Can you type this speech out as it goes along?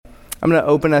I'm going to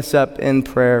open us up in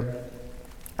prayer.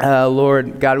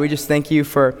 Lord God, we just thank you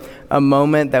for a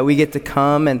moment that we get to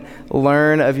come and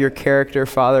learn of your character,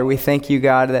 Father. We thank you,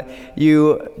 God, that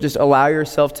you just allow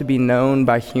yourself to be known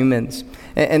by humans.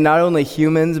 And not only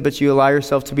humans, but you allow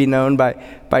yourself to be known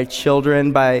by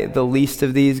children, by the least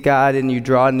of these, God, and you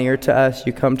draw near to us.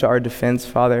 You come to our defense,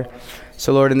 Father.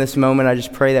 So, Lord, in this moment, I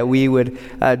just pray that we would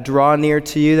draw near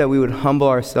to you, that we would humble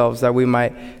ourselves, that we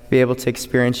might be able to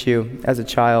experience you as a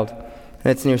child. And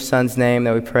it's in your Son's name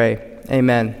that we pray.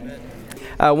 Amen.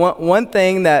 One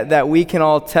thing that we can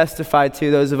all testify to,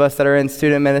 those of us that are in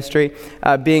student ministry,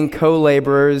 being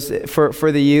co-laborers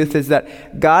for the youth, is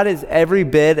that God is every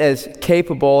bit as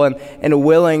capable and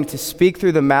willing to speak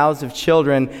through the mouths of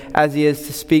children as he is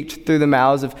to speak through the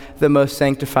mouths of the most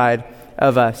sanctified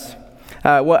of us.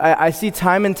 I see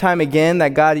time and time again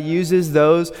that God uses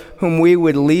those whom we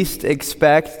would least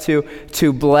expect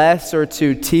to bless or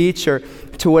to teach or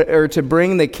to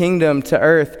bring the kingdom to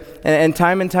earth. And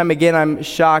time again, I'm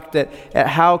shocked at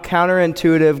how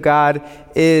counterintuitive God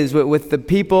is with the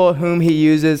people whom he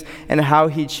uses and how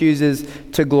he chooses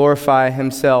to glorify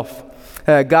himself.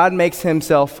 God makes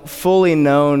himself fully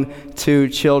known to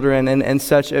children in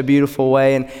such a beautiful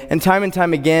way. And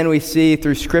time again, we see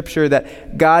through Scripture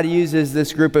that God uses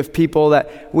this group of people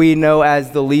that we know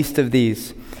as the least of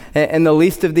these. And the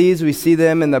least of these, we see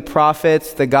them in the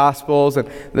prophets, the Gospels, and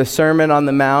the Sermon on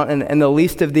the Mount. And the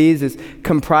least of these is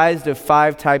comprised of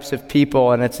 5 types of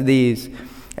people, and it's these.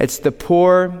 It's the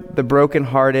poor, the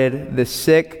brokenhearted, the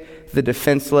sick, the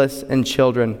defenseless, and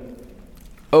children.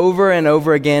 Over and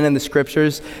over again in the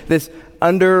Scriptures, this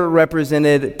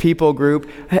underrepresented people group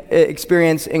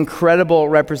experience incredible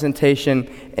representation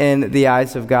in the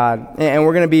eyes of God. And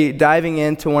we're going to be diving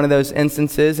into one of those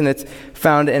instances, and it's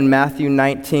found in Matthew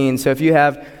 19. So if you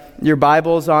have your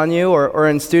Bibles on you, or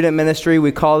in student ministry,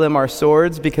 we call them our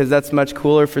swords because that's much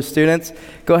cooler for students.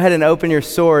 Go ahead and open your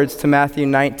swords to Matthew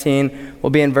 19.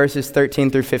 We'll be in verses 13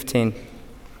 through 15.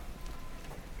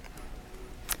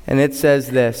 And it says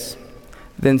this: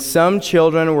 Then some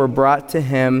children were brought to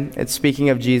him, it's speaking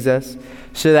of Jesus,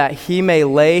 so that he may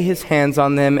lay his hands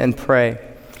on them and pray.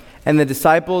 And the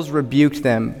disciples rebuked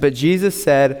them. But Jesus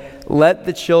said, Let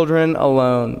the children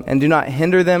alone, and do not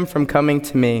hinder them from coming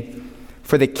to me.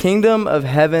 For the kingdom of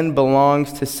heaven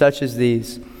belongs to such as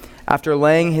these. After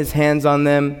laying his hands on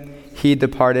them, he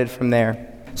departed from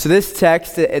there. So this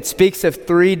text, it speaks of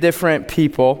 3 different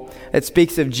people. It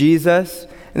speaks of Jesus,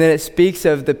 and then it speaks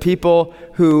of the people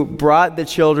who brought the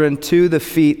children to the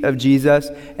feet of Jesus,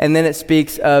 and then it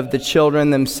speaks of the children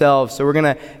themselves. So we're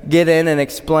going to get in and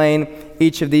explain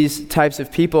each of these types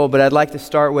of people, but I'd like to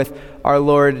start with our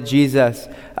Lord Jesus.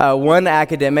 One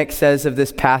academic says of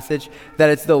this passage that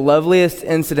it's the loveliest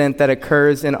incident that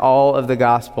occurs in all of the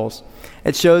Gospels.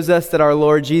 It shows us that our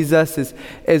Lord Jesus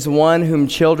is one whom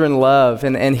children love,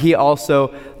 and he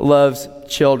also loves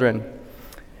children.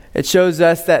 It shows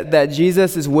us that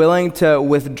Jesus is willing to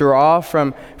withdraw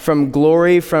from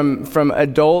glory, from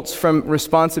adults, from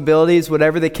responsibilities,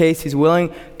 whatever the case. He's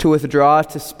willing to withdraw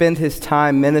to spend his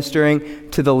time ministering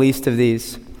to the least of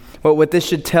these. But what this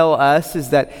should tell us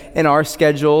is that in our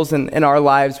schedules and in our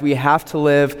lives, we have to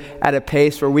live at a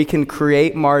pace where we can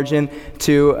create margin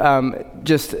to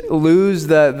just lose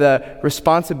the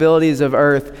responsibilities of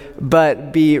earth,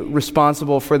 but be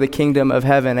responsible for the kingdom of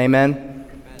heaven. Amen?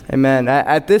 Amen.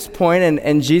 At this point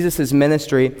in Jesus'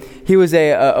 ministry, he was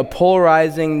a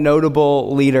polarizing,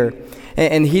 notable leader.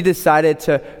 And he decided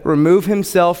to remove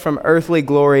himself from earthly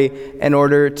glory in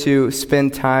order to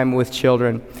spend time with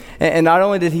children. And not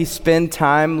only did he spend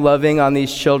time loving on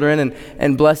these children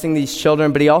and blessing these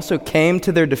children, but he also came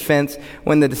to their defense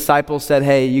when the disciples said,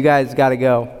 hey, you guys got to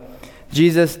go.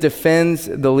 Jesus defends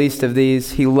the least of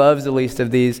these. He loves the least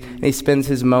of these. And he spends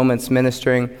his moments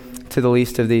ministering to the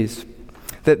least of these.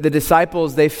 The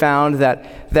disciples, they found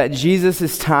that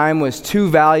Jesus' time was too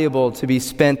valuable to be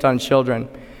spent on children.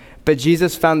 But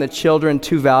Jesus found the children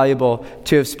too valuable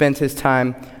to have spent his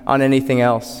time on anything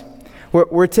else.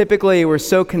 We're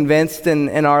so convinced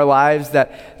in our lives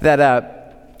that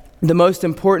the most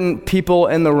important people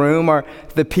in the room are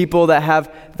the people that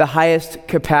have the highest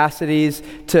capacities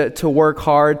to work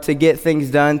hard, to get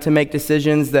things done, to make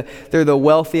decisions. They're the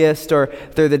wealthiest, or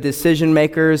they're the decision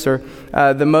makers, or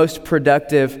the most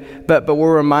productive. But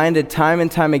we're reminded time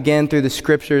and time again through the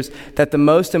Scriptures that the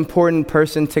most important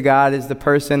person to God is the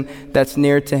person that's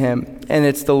near to him, and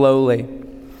it's the lowly.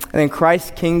 And in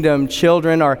Christ's kingdom,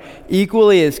 children are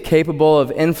equally as capable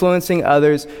of influencing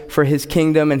others for his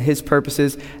kingdom and his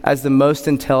purposes as the most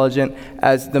intelligent,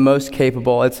 as the most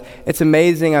capable. It's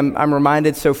amazing. I'm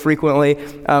reminded so frequently.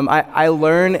 I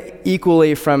learn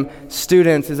equally from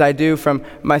students as I do from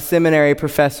my seminary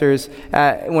professors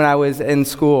when I was in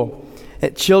school.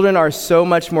 Children are so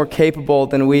much more capable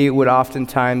than we would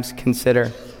oftentimes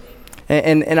consider.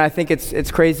 And I think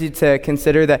it's crazy to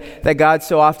consider that God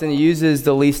so often uses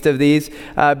the least of these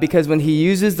because when he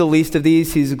uses the least of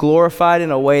these, he's glorified in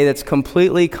a way that's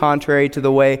completely contrary to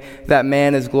the way that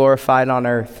man is glorified on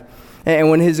earth. And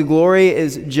when his glory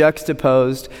is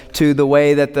juxtaposed to the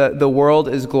way that the world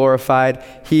is glorified,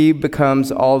 he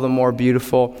becomes all the more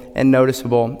beautiful and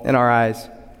noticeable in our eyes.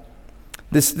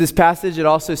 This passage, it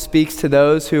also speaks to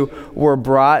those who were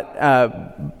brought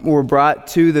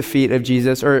to the feet of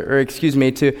Jesus,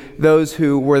 to those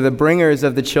who were the bringers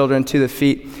of the children to the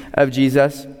feet of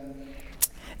Jesus.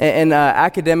 And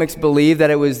academics believe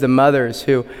that it was the mothers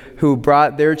who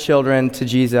brought their children to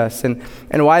Jesus.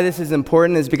 And why this is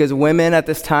important is because women at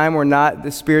this time were not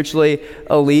the spiritually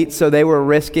elite, so they were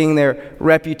risking their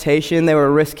reputation, they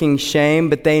were risking shame,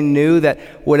 but they knew that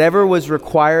whatever was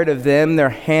required of them,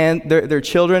 their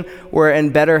children were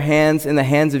in better hands in the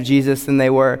hands of Jesus than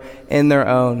they were in their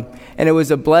own. And it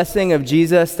was a blessing of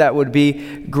Jesus that would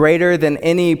be greater than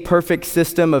any perfect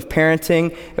system of parenting.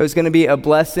 It was going to be a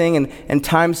blessing and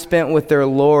time spent with their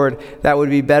Lord that would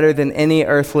be better than any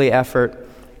earthly effort.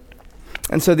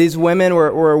 And so these women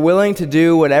were willing to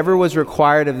do whatever was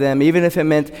required of them, even if it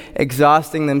meant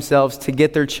exhausting themselves to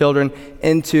get their children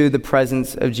into the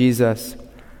presence of Jesus.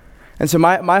 And so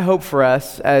my hope for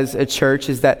us as a church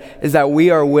is that we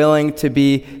are willing to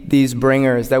be these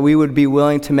bringers, that we would be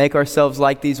willing to make ourselves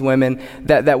like these women,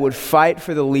 that would fight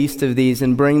for the least of these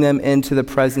and bring them into the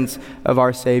presence of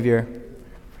our Savior.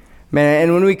 Man,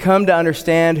 and when we come to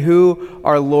understand who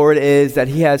our Lord is, that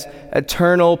he has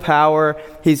eternal power,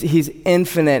 he's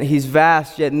infinite, he's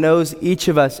vast, yet knows each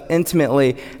of us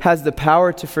intimately, has the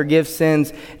power to forgive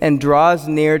sins, and draws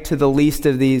near to the least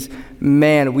of these,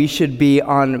 man, we should be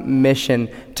on mission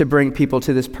to bring people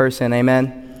to this person.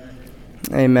 Amen?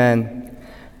 Amen.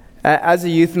 As a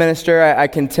youth minister, I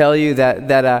can tell you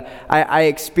that I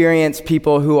experience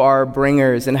people who are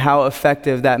bringers and how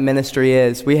effective that ministry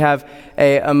is. We have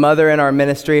a mother in our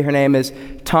ministry. Her name is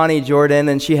Tawny Jordan,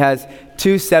 and she has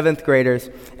 2 7th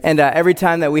graders. And every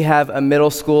time that we have a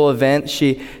middle school event,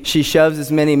 she shoves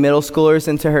as many middle schoolers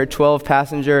into her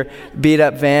 12-passenger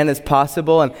beat-up van as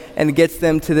possible and gets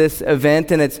them to this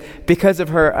event. And it's because of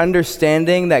her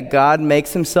understanding that God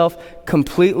makes himself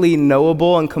completely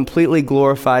knowable and completely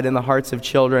glorified in the hearts of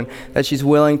children that she's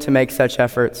willing to make such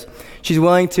efforts. She's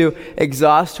willing to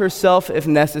exhaust herself if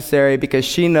necessary because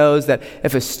she knows that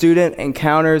if a student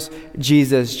encounters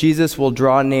Jesus, Jesus will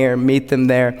draw near, meet them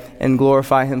there, and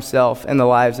glorify himself in the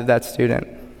lives of that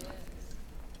student.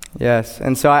 Yes,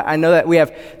 and so I know that we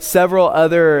have several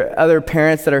other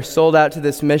parents that are sold out to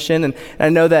this mission, and I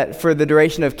know that for the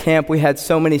duration of camp, we had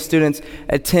so many students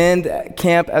attend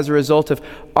camp as a result of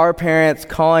our parents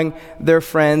calling their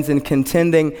friends and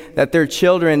contending that their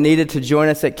children needed to join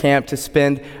us at camp to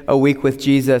spend a week with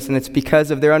Jesus, and it's because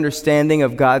of their understanding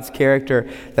of God's character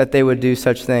that they would do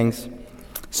such things.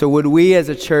 So would we as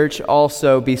a church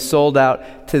also be sold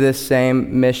out to this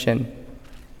same mission?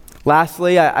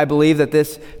 Lastly, I believe that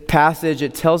this passage,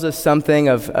 it tells us something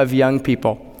of young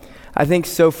people. I think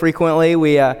so frequently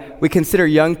we consider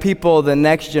young people the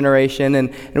next generation,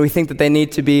 and we think that they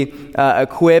need to be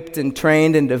equipped and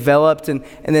trained and developed, and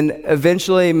then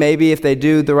eventually maybe if they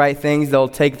do the right things, they'll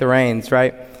take the reins,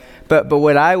 right? But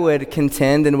what I would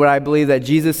contend, and what I believe that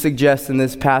Jesus suggests in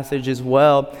this passage as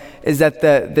well, is that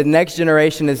the next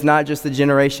generation is not just the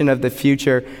generation of the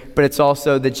future, but it's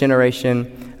also the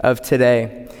generation of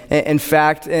today. In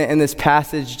fact, in this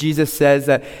passage, Jesus says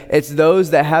that it's those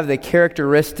that have the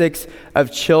characteristics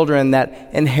of children that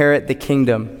inherit the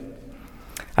kingdom.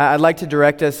 I'd like to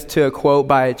direct us to a quote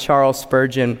by Charles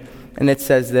Spurgeon, and it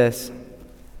says this: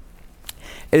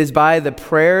 "It is by the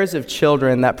prayers of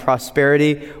children that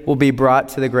prosperity will be brought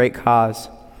to the great cause,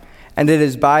 and it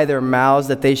is by their mouths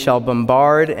that they shall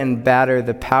bombard and batter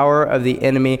the power of the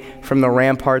enemy from the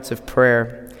ramparts of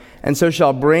prayer, and so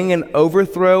shall bring an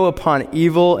overthrow upon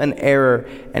evil and error,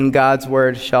 and God's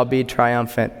word shall be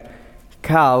triumphant."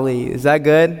 Golly, is that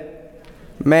good?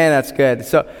 Man, that's good.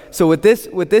 So with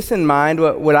this in mind,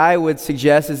 what I would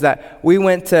suggest is that we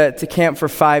went to camp for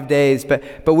 5 days,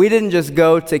 but we didn't just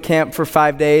go to camp for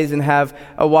 5 days and have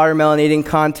a watermelon eating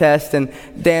contest and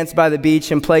dance by the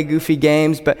beach and play goofy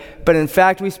games, but in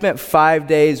fact, we spent 5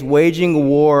 days waging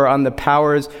war on the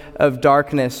powers of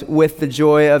darkness with the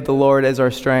joy of the Lord as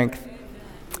our strength.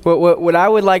 What I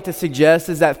would like to suggest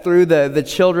is that through the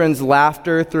children's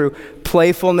laughter, through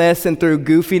playfulness, and through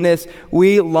goofiness,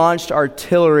 we launched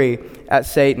artillery at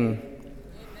Satan.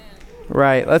 Amen.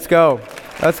 Right, let's go.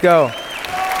 Let's go.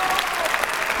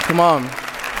 Come on.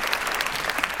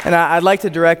 And I'd like to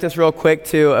direct us real quick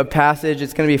to a passage.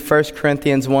 It's going to be 1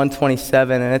 Corinthians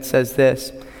 1:27, and it says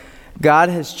this: God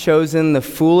has chosen the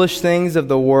foolish things of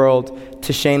the world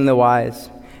to shame the wise.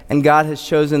 And God has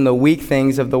chosen the weak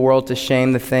things of the world to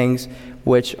shame the things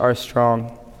which are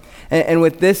strong. And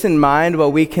with this in mind,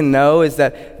 what we can know is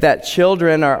that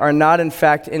children are not in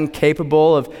fact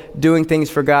incapable of doing things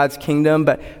for God's kingdom,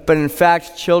 but in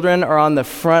fact children are on the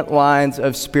front lines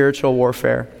of spiritual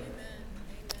warfare.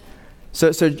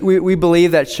 So we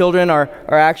believe that children are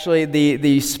actually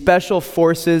the special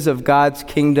forces of God's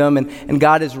kingdom, and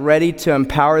God is ready to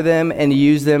empower them and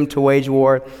use them to wage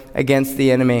war against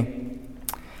the enemy.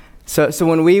 So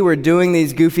when we were doing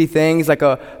these goofy things like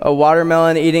a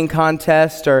watermelon eating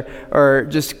contest or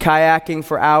just kayaking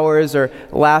for hours or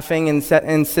laughing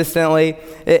insistently,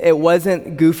 it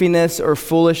wasn't goofiness or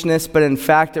foolishness, but in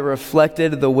fact it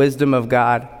reflected the wisdom of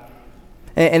God.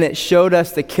 And it showed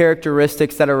us the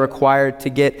characteristics that are required to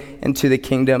get into the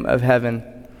kingdom of heaven.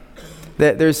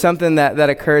 There's something that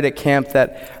occurred at camp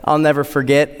that I'll never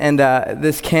forget. And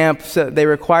this camp, so they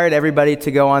required everybody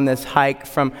to go on this hike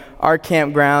from our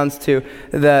campgrounds to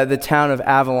the town of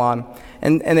Avalon.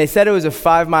 And they said it was a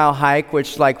 5-mile hike,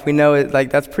 which we know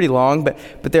that's pretty long. But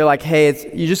they're like,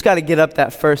 hey, you just got to get up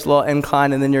that first little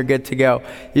incline and then you're good to go.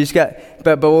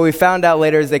 But what we found out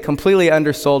later is they completely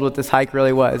undersold what this hike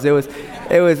really was. It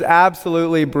was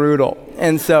absolutely brutal.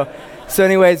 And so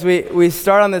anyways, we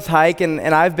start on this hike, and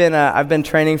I've been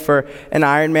training for an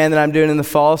Ironman that I'm doing in the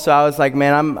fall. So I was like,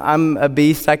 man, I'm a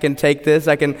beast. I can take this.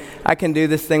 I can do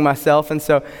this thing myself. And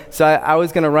so I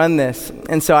was going to run this.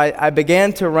 And so I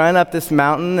began to run up this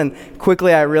mountain, and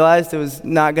quickly I realized it was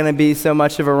not going to be so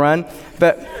much of a run.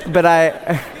 But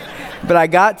I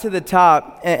got to the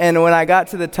top, and when I got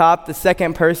to the top, the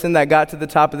second person that got to the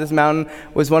top of this mountain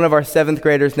was one of our 7th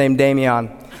graders named Damian.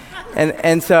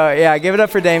 And so, yeah, give it up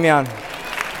for Damian.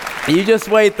 You just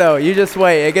wait, though. You just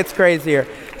wait. It gets crazier.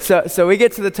 So we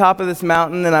get to the top of this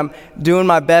mountain, and I'm doing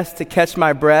my best to catch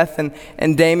my breath.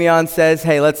 And Damian says,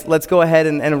 hey, let's go ahead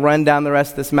and run down the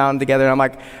rest of this mountain together. And I'm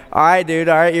like, all right, dude.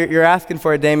 All right, you're asking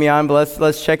for it, Damian, but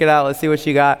let's check it out. Let's see what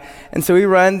you got. And so we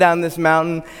run down this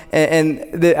mountain,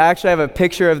 and actually I have a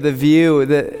picture of the view.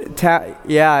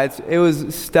 It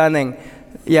was stunning.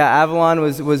 Yeah, Avalon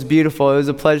was beautiful. It was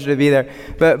a pleasure to be there.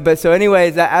 But so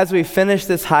anyways, as we finished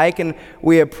this hike and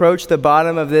we approached the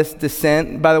bottom of this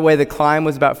descent, by the way, the climb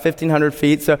was about 1,500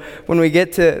 feet. So when we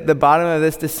get to the bottom of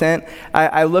this descent,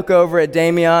 I look over at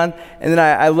Damian, and then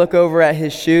I look over at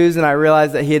his shoes, and I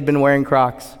realize that he had been wearing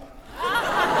Crocs.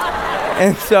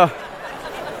 and so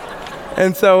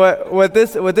what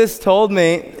this told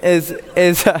me is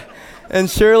and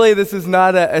surely this is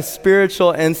not a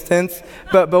spiritual instance,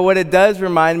 but what it does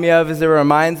remind me of is it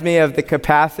reminds me of the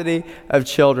capacity of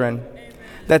children.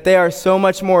 That they are so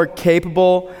much more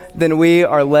capable than we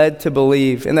are led to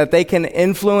believe, and that they can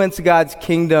influence God's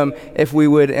kingdom if we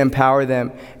would empower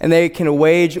them. And they can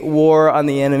wage war on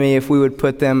the enemy if we would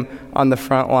put them on the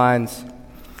front lines.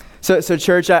 So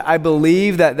church, I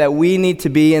believe that we need to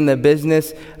be in the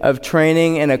business of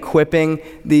training and equipping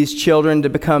these children to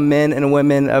become men and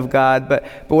women of God. But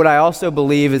what I also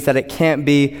believe is that it can't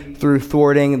be through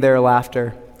thwarting their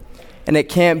laughter. And it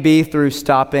can't be through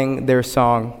stopping their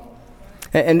song.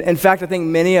 And in fact, I think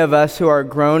many of us who are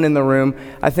grown in the room,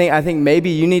 I think maybe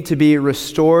you need to be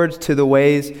restored to the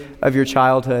ways of your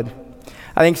childhood.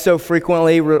 I think so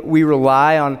frequently we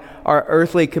rely on our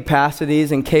earthly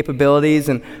capacities and capabilities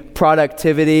and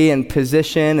productivity and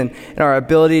position and our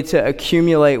ability to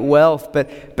accumulate wealth. But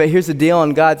here's the deal: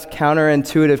 in God's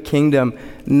counterintuitive kingdom,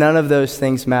 none of those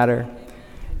things matter.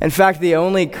 In fact, the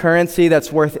only currency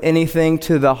that's worth anything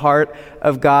to the heart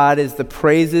of God is the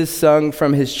praises sung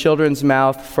from his children's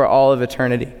mouth for all of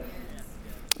eternity.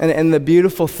 And the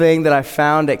beautiful thing that I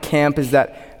found at camp is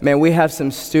that, man, we have some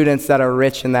students that are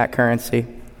rich in that currency.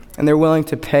 And they're willing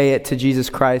to pay it to Jesus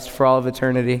Christ for all of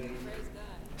eternity.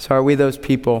 So are we those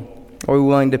people? Are we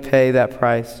willing to pay that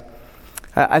price?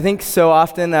 I think so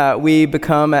often we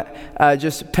become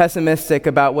just pessimistic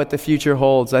about what the future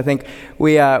holds. I think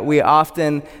we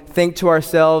often think to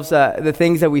ourselves the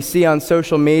things that we see on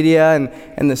social media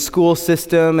and the school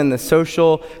system and the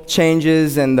social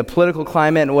changes and the political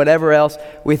climate and whatever else.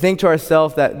 We think to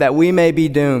ourselves that we may be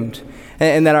doomed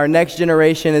and that our next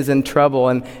generation is in trouble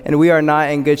and we are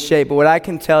not in good shape. But what I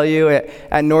can tell you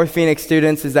at North Phoenix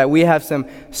students is that we have some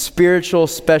spiritual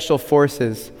special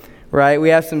forces. Right? We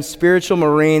have some spiritual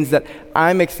Marines that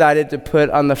I'm excited to put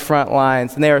on the front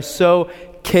lines. And they are so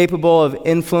capable of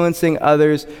influencing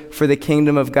others for the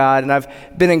kingdom of God. And I've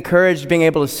been encouraged being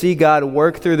able to see God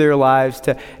work through their lives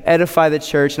to edify the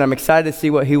church. And I'm excited to see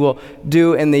what he will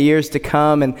do in the years to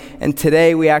come. And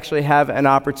today we actually have an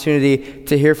opportunity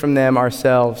to hear from them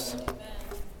ourselves.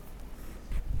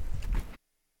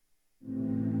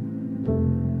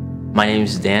 My name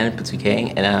is Dan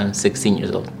Patukang, and I'm 16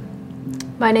 years old.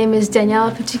 My name is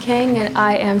Daniela Patukang, and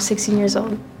I am 16 years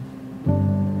old.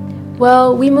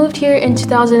 Well, we moved here in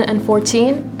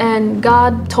 2014, and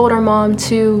God told our mom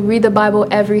to read the Bible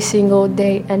every single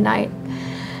day and night.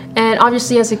 And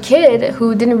obviously, as a kid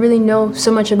who didn't really know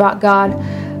so much about God,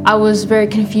 I was very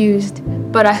confused.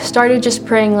 But I started just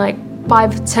praying like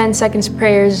 5-10 seconds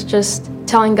prayers, just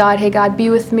telling God, hey, God, be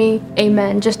with me,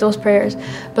 amen, just those prayers.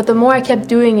 But the more I kept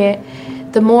doing it,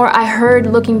 the more I heard,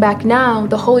 looking back now,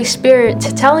 the Holy Spirit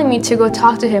telling me to go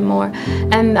talk to him more.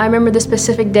 And I remember this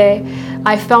specific day,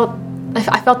 I felt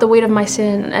the weight of my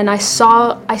sin, and I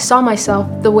saw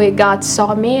myself the way God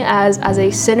saw me as a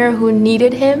sinner who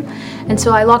needed him. And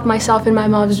so I locked myself in my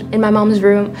mom's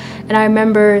room, and I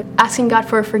remember asking God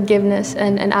for forgiveness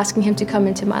and asking him to come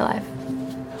into my life.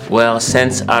 Well,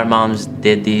 since our moms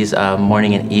did these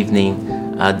morning and evening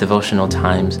devotional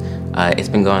times, it's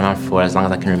been going on for as long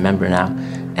as I can remember now.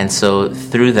 And so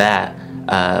through that,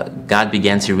 God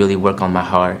began to really work on my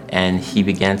heart, and he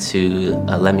began to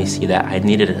let me see that I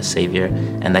needed a Savior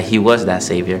and that he was that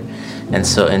Savior. And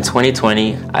so in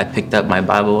 2020, I picked up my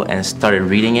Bible and started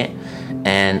reading it,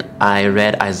 and I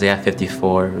read Isaiah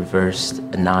 54, verse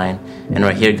 9. And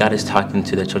right here, God is talking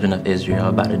to the children of Israel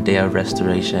about a day of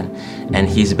restoration. And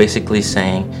he's basically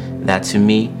saying that to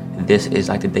me, this is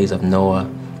like the days of Noah,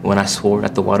 when I swore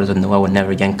that the waters of Noah would never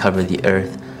again cover the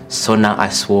earth. So now I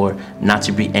swore not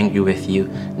to be angry with you,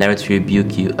 never to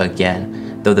rebuke you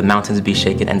again. Though the mountains be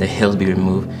shaken and the hills be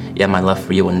removed, yet my love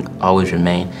for you will always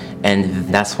remain. And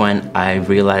that's when I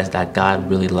realized that God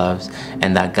really loves,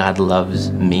 and that God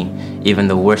loves me. Even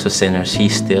the worst of sinners, he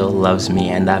still loves me.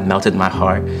 And that melted my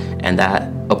heart, and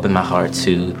that opened my heart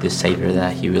to the Savior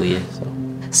that he really is.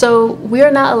 So we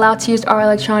are not allowed to use our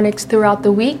electronics throughout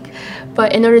the week,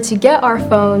 but in order to get our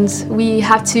phones, we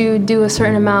have to do a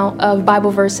certain amount of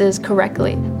Bible verses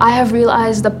correctly. I have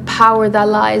realized the power that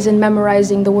lies in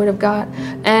memorizing the Word of God.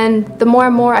 And the more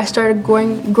and more I started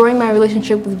growing my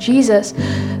relationship with Jesus,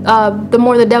 the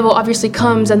more the devil obviously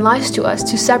comes and lies to us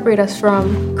to separate us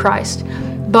from Christ.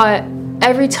 But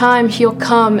every time he'll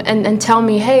come and tell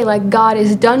me, hey, like, God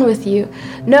is done with you.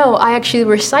 No, I actually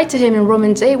recite to him in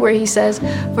Romans 8 where he says,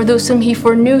 for those whom he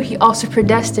foreknew, he also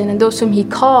predestined. And those whom he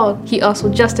called, he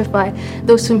also justified.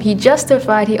 Those whom he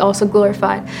justified, he also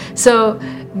glorified. So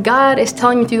God is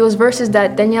telling me through those verses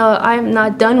that, Daniela, I'm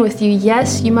not done with you.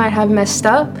 Yes, you might have messed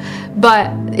up, but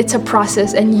it's a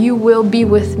process, and you will be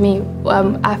with me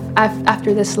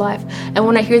after this life. And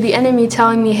when I hear the enemy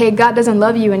telling me, hey, God doesn't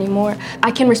love you anymore, I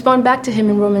can respond back to him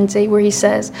in Romans 8 where he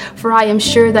says, for I am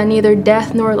sure that neither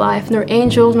death nor life, nor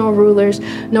angels nor rulers,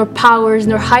 nor powers,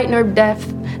 nor height nor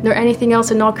depth, nor anything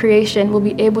else in all creation will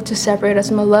be able to separate us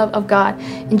from the love of God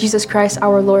in Jesus Christ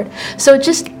our Lord. So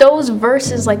just those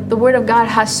verses, like, the Word of God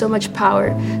has so much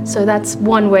power. So that's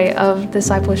one way of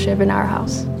discipleship in our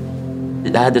house.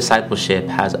 That discipleship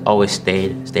has always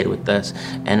stayed with us,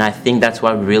 and I think that's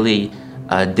what really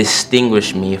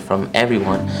distinguished me from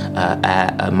everyone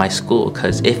at my school,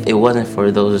 because if it wasn't for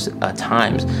those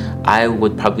times, I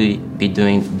would probably be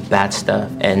doing bad stuff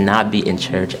and not be in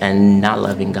church and not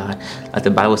loving God. Like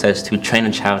the Bible says, to train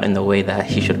a child in the way that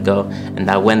he should go, and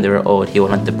that when they're old, he will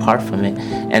not depart from it.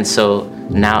 And so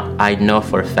now I know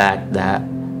for a fact that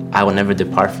I will never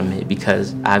depart from it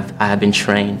because I have been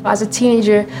trained. As a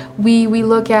teenager, we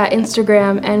look at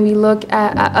Instagram and we look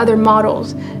at other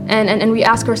models and we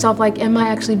ask ourselves, like, am I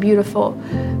actually beautiful?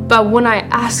 But when I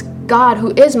ask God,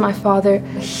 who is my Father,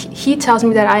 he tells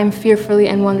me that I am fearfully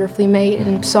and wonderfully made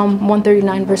in Psalm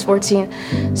 139, verse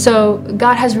 14. So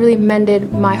God has really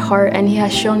mended my heart, and he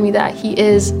has shown me that he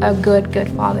is a good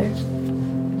Father.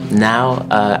 Now,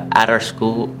 at our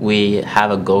school, we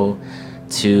have a goal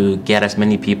to get as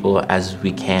many people as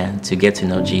we can to get to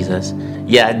know Jesus.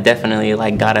 Yeah, definitely,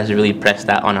 like, God has really pressed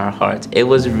that on our hearts. It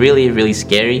was really, really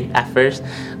scary at first,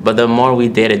 but the more we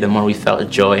did it, the more we felt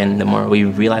joy, and the more we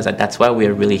realized that that's what we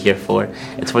are really here for.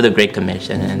 It's for the Great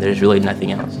Commission, and there's really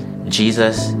nothing else.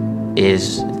 Jesus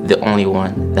is the only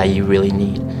one that you really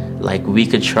need. Like, we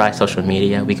could try social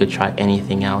media, we could try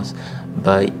anything else,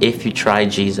 but if you try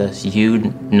Jesus,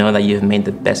 you know that you've made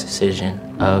the best decision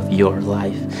of your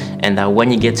life. And that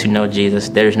when you get to know Jesus,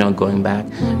 there's no going back,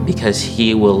 because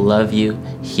he will love you,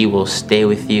 he will stay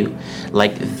with you.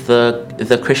 Like,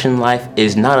 the Christian life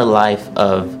is not a life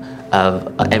of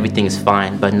everything is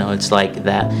fine, but no, it's like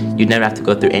that you never have to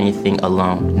go through anything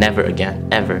alone. Never again,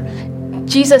 ever.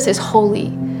 Jesus is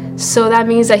holy, so that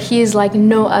means that he is like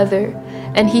no other.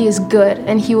 And he is good,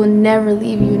 and he will never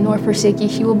leave you nor forsake you.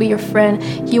 He will be your friend.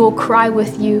 He will cry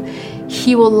with you.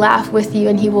 He will laugh with you,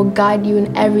 and he will guide you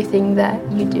in everything that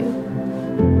you do.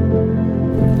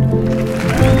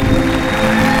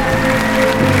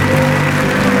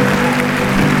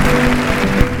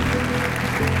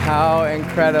 How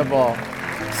incredible.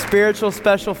 Spiritual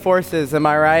special forces, am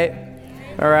I right?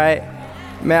 All right.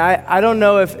 Man, I don't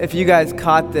know if you guys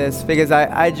caught this, because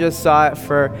I just saw it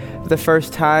for the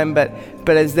first time, but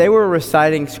as they were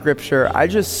reciting scripture, I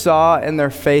just saw in their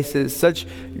faces such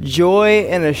joy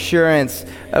and assurance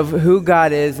of who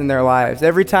God is in their lives.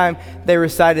 Every time they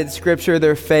recited scripture,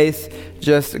 their face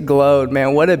just glowed.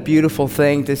 Man, what a beautiful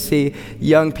thing to see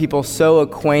young people so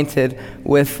acquainted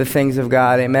with the things of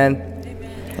God.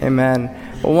 Amen. Amen.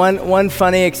 One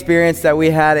funny experience that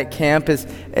we had at camp is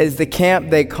the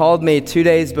camp, they called me 2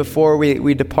 days before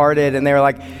we departed, and they were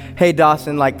like, hey,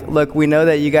 Dawson, like, look, we know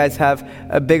that you guys have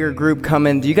a bigger group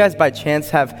coming. Do you guys by chance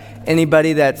have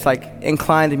anybody that's like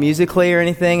inclined musically or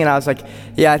anything? And I was like,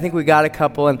 yeah, I think we got a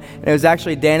couple. And it was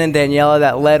actually Dan and Daniela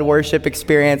that led worship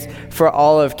experience for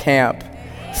all of camp.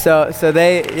 So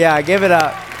they, yeah, give it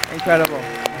up. Incredible.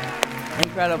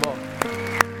 Incredible.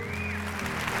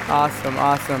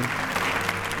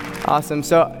 Awesome.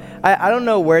 So I don't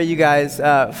know where you guys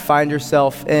find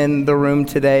yourself in the room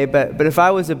today, but if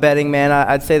I was a betting man,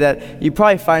 I'd say that you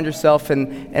probably find yourself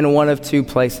in one of two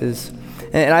places.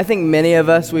 And I think many of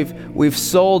us, we've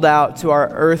sold out to our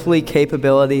earthly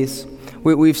capabilities.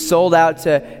 We've sold out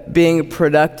to being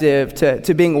productive,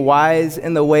 to being wise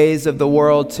in the ways of the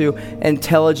world, to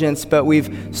intelligence, but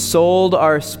we've sold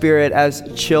our spirit as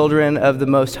children of the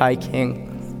Most High King.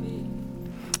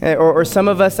 Or some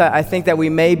of us, I think that we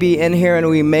may be in here and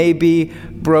we may be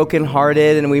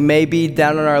brokenhearted and we may be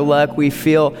down on our luck. We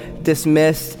feel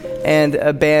dismissed and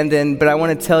abandoned. But I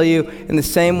want to tell you, in the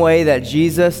same way that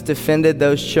Jesus defended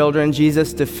those children,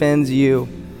 Jesus defends you.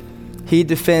 He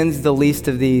defends the least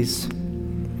of these.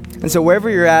 And so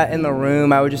wherever you're at in the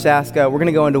room, I would just ask, we're going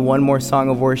to go into one more song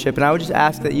of worship, and I would just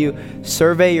ask that you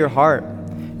survey your heart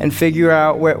and figure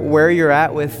out where you're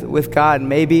at with God.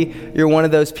 Maybe you're one of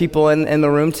those people in the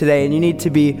room today, and you need to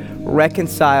be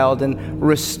reconciled and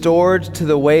restored to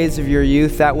the ways of your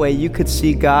youth. That way you could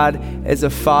see God as a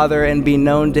father and be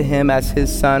known to him as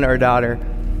his son or daughter.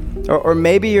 Or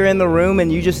maybe you're in the room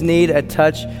and you just need a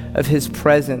touch of his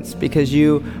presence because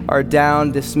you are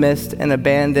down, dismissed, and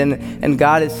abandoned, and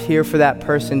God is here for that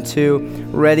person too,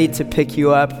 ready to pick you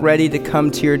up, ready to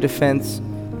come to your defense.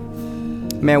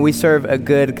 Man, we serve a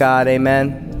good God.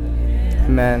 Amen.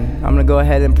 Amen. I'm going to go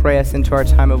ahead and pray us into our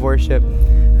time of worship.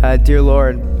 Dear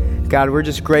Lord, God, we're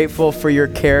just grateful for your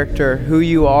character, who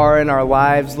you are in our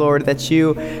lives, Lord, that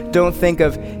you don't think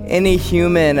of any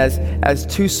human as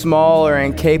too small or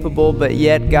incapable, but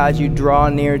yet, God, you draw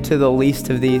near to the least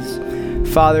of these.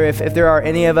 Father, if there are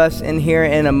any of us in here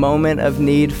in a moment of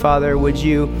need, Father, would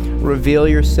you reveal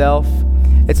yourself?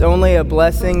 It's only a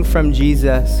blessing from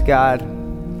Jesus, God.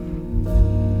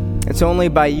 It's only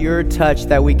by your touch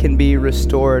that we can be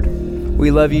restored. We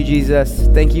love you, Jesus.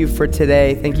 Thank you for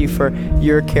today. Thank you for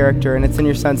your character. And it's in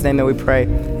your son's name that we pray.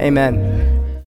 Amen.